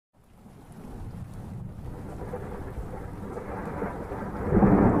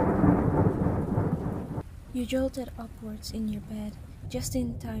You jolted upwards in your bed, just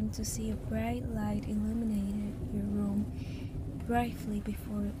in time to see a bright light illuminated your room, briefly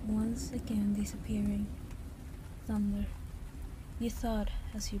before once again disappearing. Thunder. You thought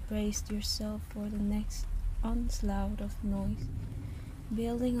as you braced yourself for the next onslaught of noise,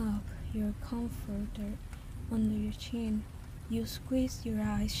 building up your comforter under your chin. You squeezed your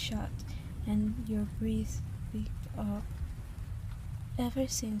eyes shut and your breath picked up. Ever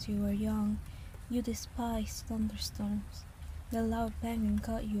since you were young, you despised thunderstorms. The loud banging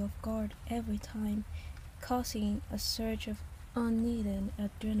caught you off guard every time, causing a surge of unneeded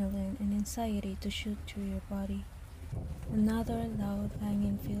adrenaline and anxiety to shoot through your body. Another loud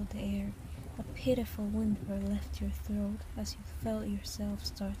banging filled the air. A pitiful whimper left your throat as you felt yourself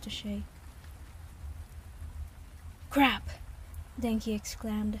start to shake. "Crap!" Denki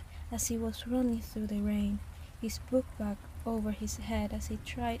exclaimed as he was running through the rain, his book bag over his head as he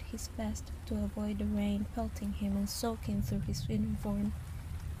tried his best to avoid the rain pelting him and soaking through his uniform.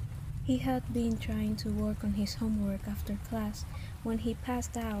 He had been trying to work on his homework after class when he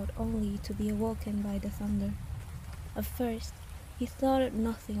passed out only to be awoken by the thunder. At first, he thought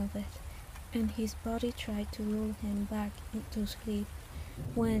nothing of it, and his body tried to lull him back into sleep,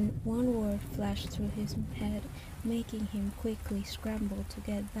 when one word flashed through his head, making him quickly scramble to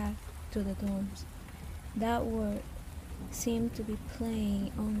get back to the dorms. That word seemed to be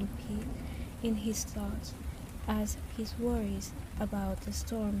playing on repeat in his thoughts as his worries about the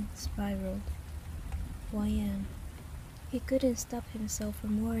storm spiraled. YN. He couldn't stop himself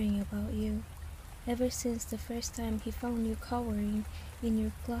from worrying about you. Ever since the first time he found you cowering in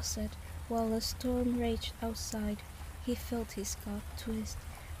your closet while a storm raged outside, he felt his scalp twist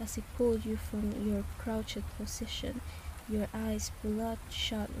as he pulled you from your crouched position, your eyes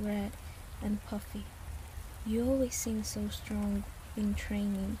bloodshot red and puffy. You always seemed so strong in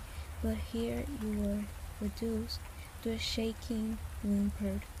training, but here you were reduced to a shaking,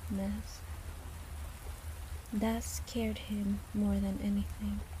 whimpered mess. That scared him more than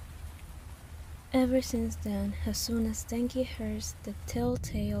anything. Ever since then, as soon as Denki hears the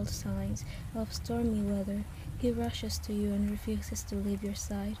telltale signs of stormy weather, he rushes to you and refuses to leave your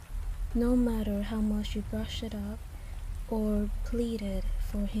side, no matter how much you brushed it up or pleaded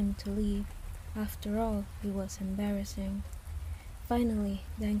for him to leave. After all, it was embarrassing. Finally,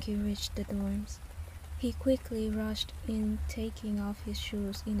 Denki reached the dorms. He quickly rushed in, taking off his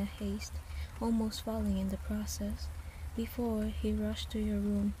shoes in a haste, almost falling in the process, before he rushed to your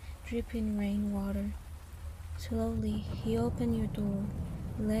room, dripping rainwater. Slowly, he opened your door,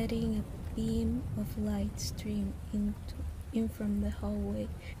 letting a beam of light stream in from the hallway,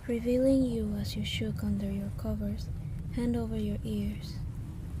 revealing you as you shook under your covers, hand over your ears.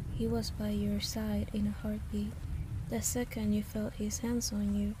 He was by your side in a heartbeat. The second you felt his hands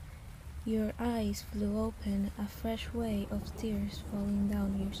on you, your eyes flew open, a fresh wave of tears falling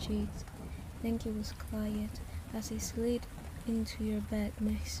down your cheeks. Denki was quiet as he slid into your bed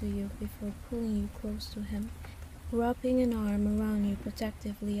next to you before pulling you close to him, wrapping an arm around you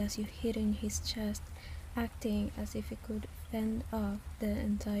protectively as you hid in his chest, acting as if he could fend off the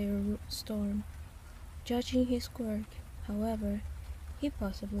entire storm. Judging his quirk, however, he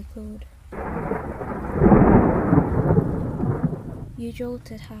possibly could. You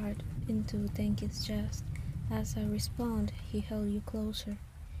jolted hard into Denki's chest. As a response, he held you closer.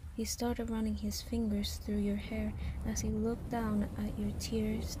 He started running his fingers through your hair as he looked down at your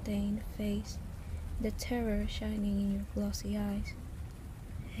tear-stained face, the terror shining in your glossy eyes.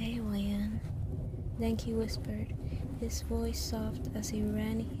 "Hey, YN," Denki whispered, his voice soft as he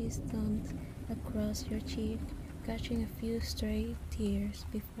ran his thumbs across your cheek, catching a few stray tears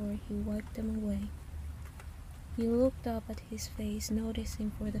before he wiped them away. You looked up at his face,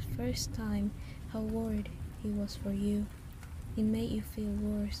 noticing for the first time how worried he was for you. It made you feel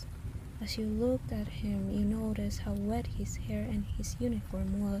worse. As you looked at him, you noticed how wet his hair and his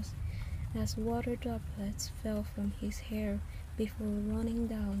uniform was, as water droplets fell from his hair before running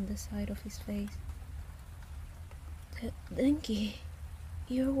down the side of his face. "Denki,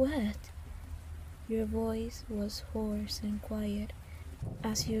 you're wet." Your voice was hoarse and quiet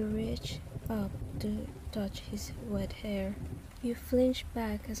as you reached up to touch his wet hair. You flinched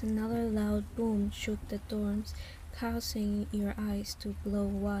back as another loud boom shook the dorms, causing your eyes to glow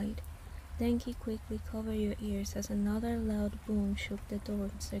wide. Denki quickly covered your ears as another loud boom shook the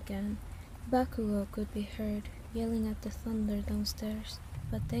dorms again. Bakugo could be heard yelling at the thunder downstairs,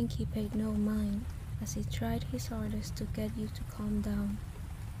 but Denki paid no mind as he tried his hardest to get you to calm down.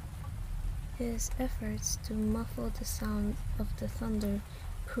 His efforts to muffle the sound of the thunder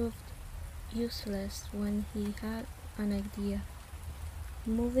proved useless when he had an idea.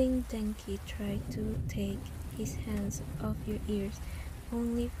 Moving Denki tried to take his hands off your ears,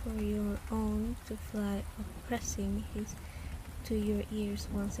 only for your own to fly up, pressing his to your ears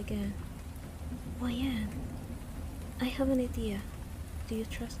once again. Wayan, I have an idea. Do you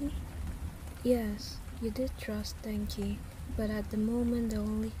trust me? Yes, you did trust Denki, but at the moment the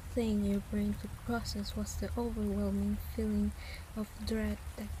only thing your brain could process was the overwhelming feeling of dread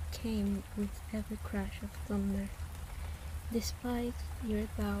that came with every crash of thunder. Despite your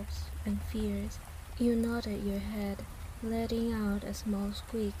doubts and fears, you nodded your head, letting out a small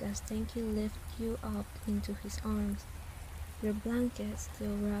squeak as Denki lifted you up into his arms. Your blanket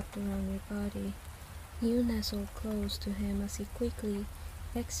still wrapped around your body. You nestled close to him as he quickly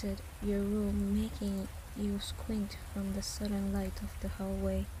exited your room, making you squint from the sudden light of the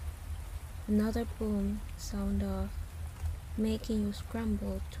hallway. Another boom sounded off, making you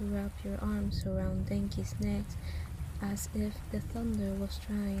scramble to wrap your arms around Denki's neck as if the thunder was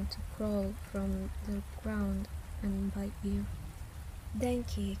trying to crawl from the ground and bite you.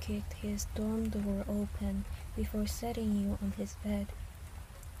 Denki kicked his dorm door open before setting you on his bed.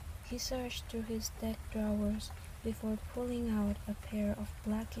 He searched through his deck drawers before pulling out a pair of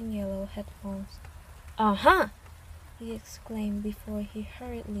black and yellow headphones. "Aha!" he exclaimed before he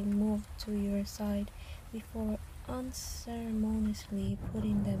hurriedly moved to your side before unceremoniously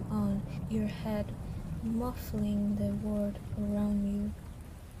putting them on your head, muffling the word around you.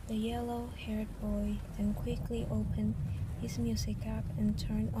 The yellow-haired boy then quickly opened his music app and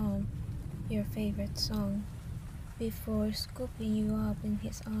turned on your favorite song before scooping you up in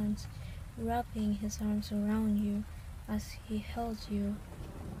his arms, wrapping his arms around you as he held you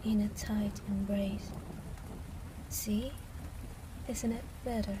in a tight embrace. See? Isn't it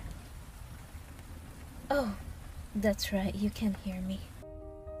better? Oh, that's right, you can hear me.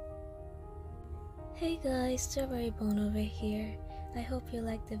 Hey guys, Strawberry Bone over here. I hope you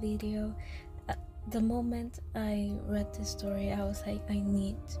liked the video. The moment I read this story, I was like, I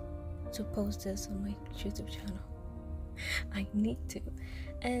need to post this on my YouTube channel. I need to.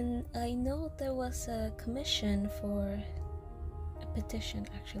 And I know there was a commission for a petition,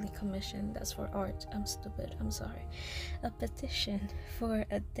 actually commission, that's for art. I'm stupid, I'm sorry. A petition for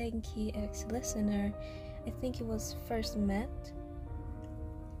a Denki X listener. I think it was first met.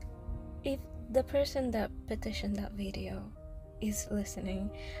 If the person that petitioned that video is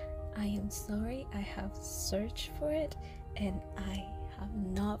listening, I am sorry. I have searched for it and I have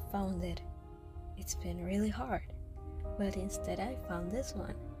not found it. It's been really hard, but instead I found this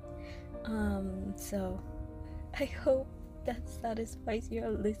one. So I hope that satisfies you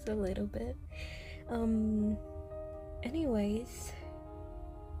at least a little bit. Anyways,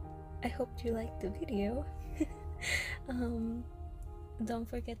 I hope you liked the video. Don't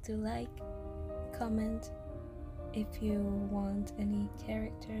forget to like, comment if you want any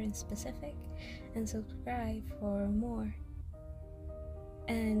character in specific, and subscribe for more.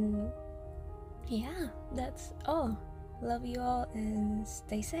 And yeah, that's all. Love you all and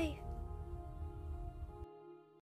stay safe.